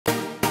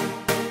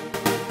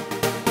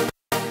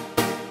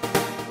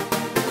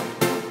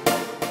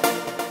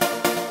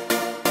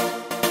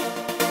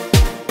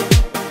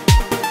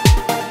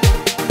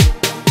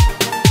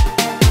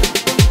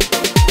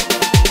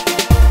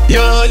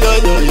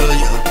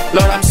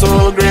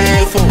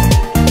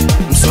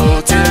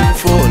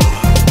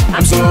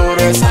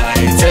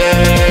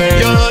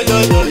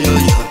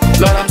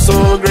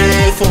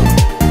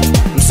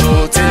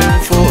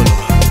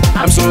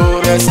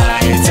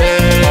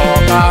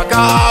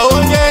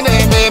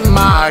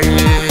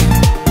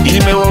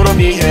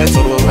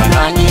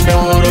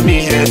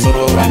here to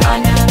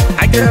Rowananya.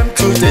 I came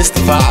to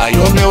testify,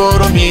 you me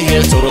oro me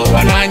here to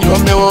Rowananya,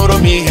 you me oro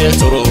me here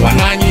to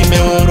Rowananya, me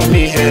oro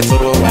me here to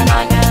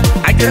Rowananya.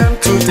 I came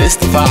to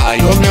testify,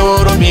 you me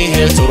oro me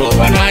here to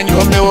Rowananya,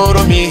 you me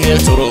oro me here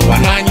to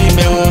Rowananya,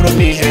 me oro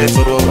me here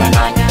to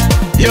Rowananya.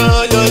 Yo,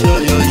 yo, yo,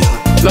 yo, yo,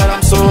 Lord,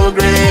 I'm so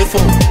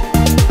grateful,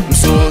 I'm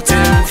so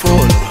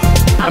thankful,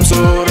 I'm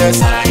so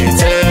excited.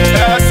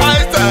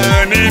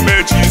 Excited, name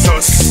of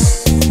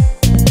Jesus.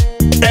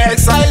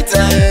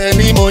 Excited,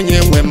 ni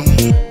monyewem.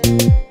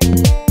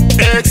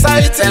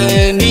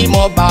 Excited, ni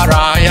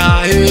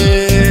mobaraya.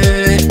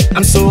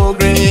 I'm so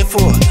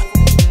grateful,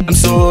 I'm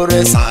so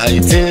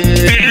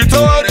excited.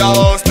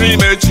 Victorious,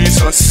 name of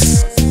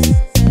Jesus.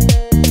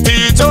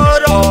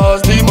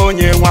 Victorious, ni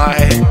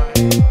monyewai.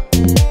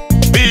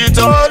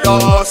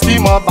 Victorious, ni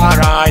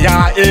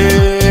mobaraya.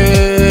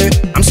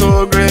 I'm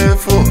so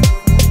grateful,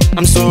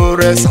 I'm so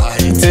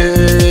excited.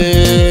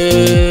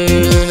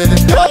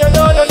 Yo yo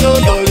yo yo yo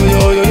yo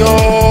yo yo yo.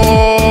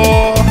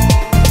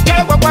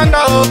 Kekwa kwanda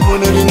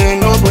opuniri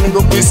no buni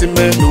go kwisi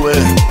menduwe.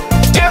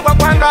 Kekwa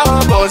kwanda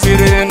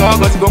obosiri no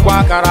go go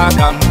kwa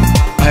karaka.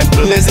 My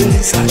blessing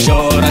is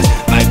assurance,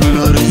 my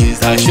glory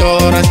is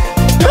assurance.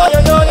 Yo yo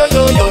yo yo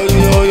yo yo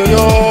yo yo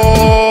yo.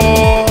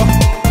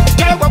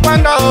 Kekwa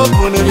kwanda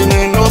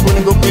opuniri no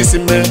buni go kwisi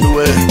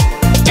menduwe.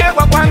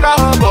 Kekwa kwanda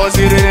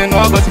obosiri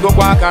no go go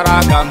kwa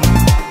karaka.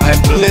 My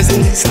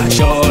blessing is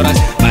assurance,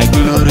 my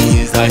glory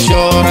is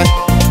assurance.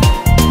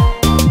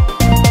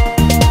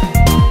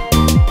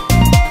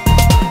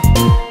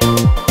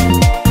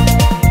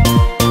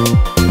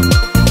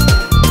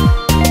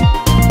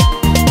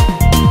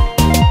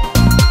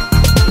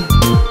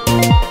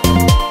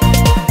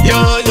 Yo,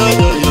 yo,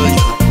 yo, yo,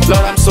 yo.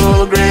 Lord, I'm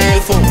so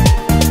grateful,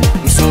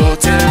 I'm so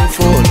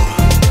thankful,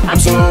 I'm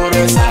so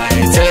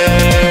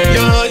excited.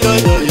 Yo, yo,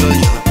 yo, yo,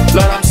 yo.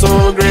 Lord, I'm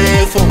so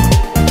grateful,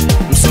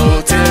 I'm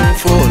so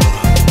thankful,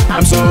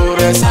 I'm so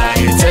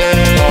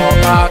excited. Oh,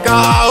 Kaka,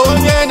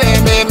 onye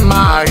neme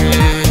mari.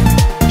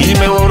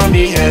 Ime woro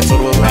mi here to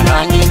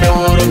Rowananya, ime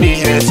woro mi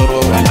here to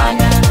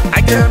Rowananya.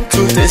 I came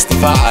to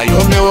testify, you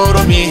me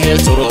woro mi here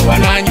to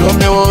Rowananya, you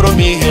me woro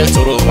mi here to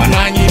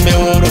Rowananya, ime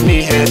woro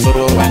mi here to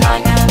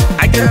Rowananya.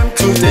 I came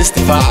to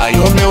testify,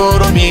 you me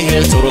woro mi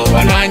here to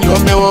Rowananya, you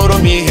me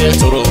woro mi here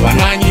to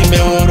Rowananya, ime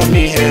woro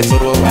mi here to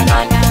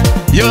Rowananya.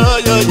 Yo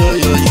yo yo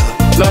yo yo.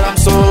 Lord, I'm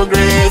so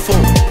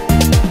grateful,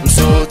 I'm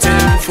so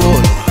thankful,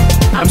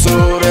 I'm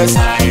so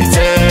excited.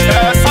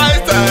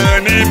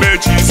 Excited, name of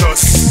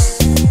Jesus.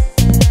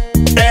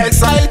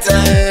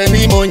 Excited,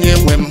 ni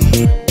monyewem.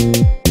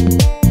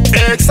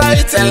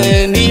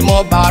 Excited, ni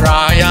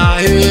mobaraya.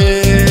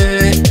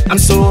 I'm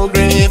so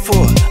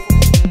grateful,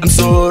 I'm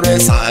so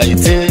excited.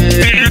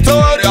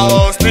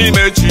 Victorious, name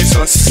of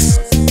Jesus.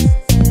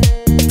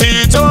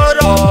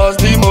 Victorious,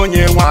 ni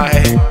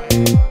monyewai.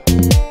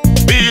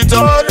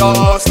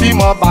 Victorious, ni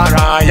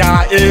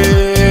mobaraya.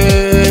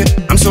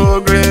 I'm so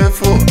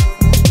grateful,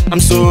 I'm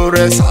so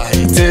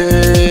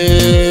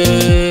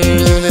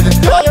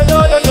excited. Yo yo yo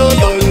yo yo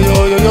yo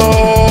yo yo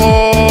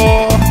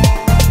yo.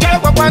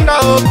 Kekwa kwanda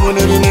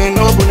opuniri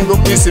no buni go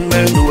kwisi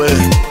menduwe.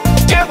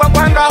 Kekwa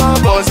kwanda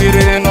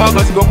obosiri no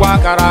go go kwa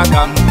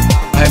karaka.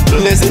 My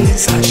blessing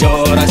is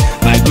assurance,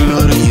 my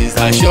glory is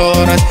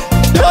assurance.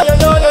 Yo yo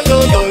yo yo yo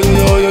yo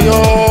yo yo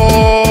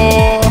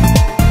yo.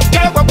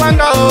 Kekwa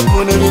kwanda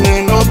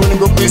opuniri no buni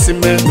go kwisi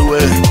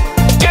menduwe.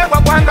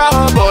 Kekwa kwanda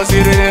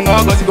obosiri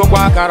no go go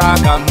kwa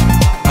karaka.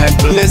 My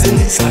blessing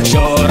is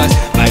assurance,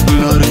 my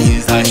glory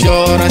is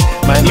assurance.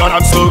 My Lord,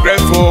 I'm so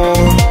grateful.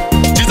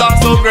 Jesus, I'm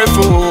so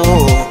grateful.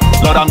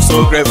 Lord, I'm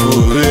so grateful.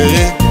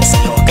 See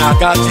your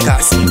kaka chika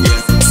sige,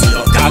 see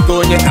your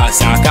kako nye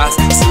kasiakas,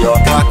 see your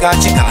kaka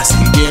chika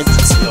sige,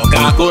 see your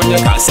kako nye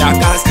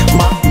kasiakas.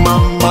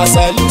 Mama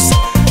salus,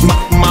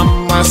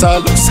 mama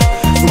salus,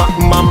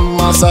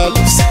 mama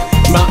salus,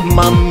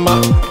 mama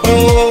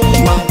oh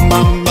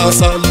mama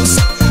salus.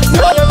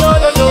 Yo yo yo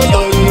yo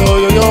yo yo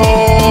yo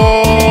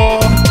yo.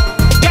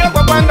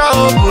 Kekwa kwanda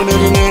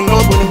opuniri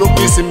no buni go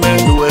kwisi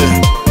menduwe.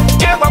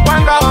 Kekwa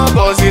kwanda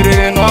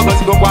obosiri no go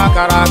go kwa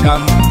karaka.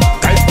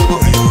 Kaipo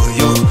yo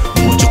yo,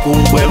 muchuku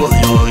kwebo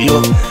yo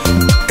yo.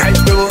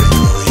 Kaipo yo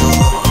yo,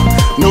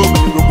 no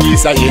buni go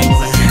kwisa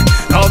yenwe,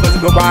 no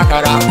go kwa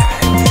karaka.